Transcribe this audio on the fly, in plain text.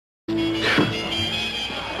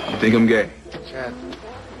Think I'm gay? Chad,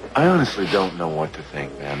 I honestly don't know what to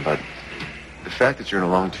think, man, but the fact that you're in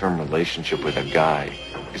a long-term relationship with a guy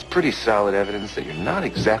is pretty solid evidence that you're not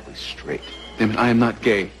exactly straight. Damn it, I am not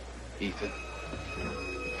gay, Ethan.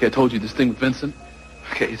 Okay, I told you this thing with Vincent.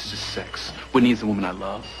 Okay, it's just sex. Whitney is the woman I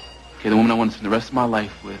love. Okay, the woman I want to spend the rest of my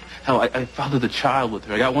life with. Hell, I fathered a child with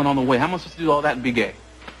her. I got one on the way. How am I supposed to do all that and be gay?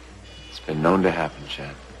 It's been known to happen,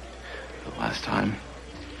 Chad. For the last time,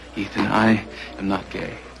 Ethan, I am not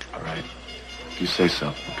gay. All right. You say so,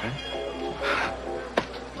 okay?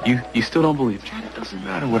 You still don't believe me? Chad, it doesn't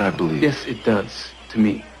matter what I believe. Yes, it does, to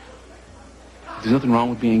me. There's nothing wrong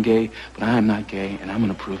with being gay, but I am not gay, and I'm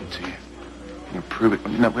going to prove it to you. You prove it.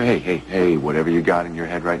 No, hey, whatever you got in your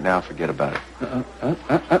head right now, forget about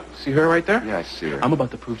it. See her right there? Yeah, I see her. I'm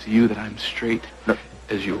about to prove to you that I'm straight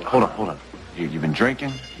as you are. Hold on. You've been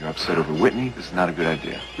drinking. You're upset over Whitney. This is not a good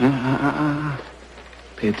idea.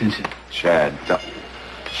 Pay attention. Chad.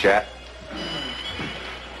 Chad.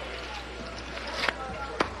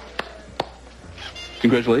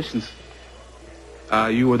 Congratulations.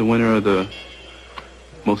 You are the winner of the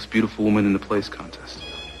most beautiful woman in the place contest.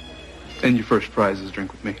 And your first prize is a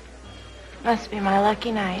drink with me. Must be my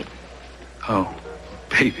lucky night. Oh,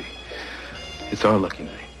 baby. It's our lucky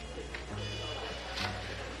night.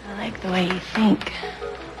 I like the way you think.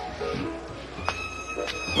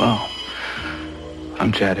 Well,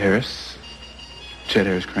 I'm Chad Harris. Chad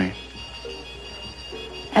Harris Crane.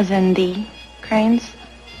 As in the Cranes?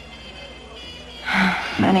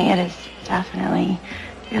 Honey, it is definitely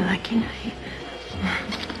your lucky night.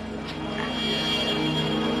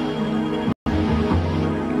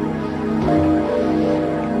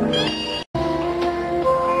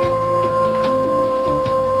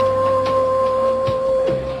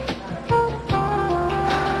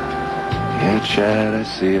 Chad, I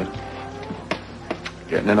see you.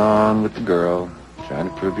 Getting it on with the girl. Trying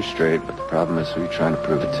to prove you're straight, but the problem is who you're trying to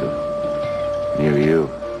prove it to. You.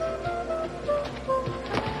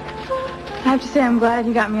 I have to say I'm glad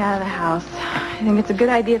you got me out of the house. I think it's a good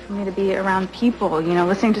idea for me to be around people, you know,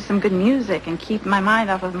 listening to some good music and keep my mind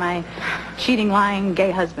off of my cheating, lying,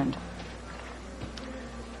 gay husband.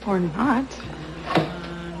 Or not.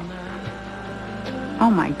 Oh,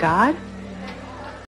 my God.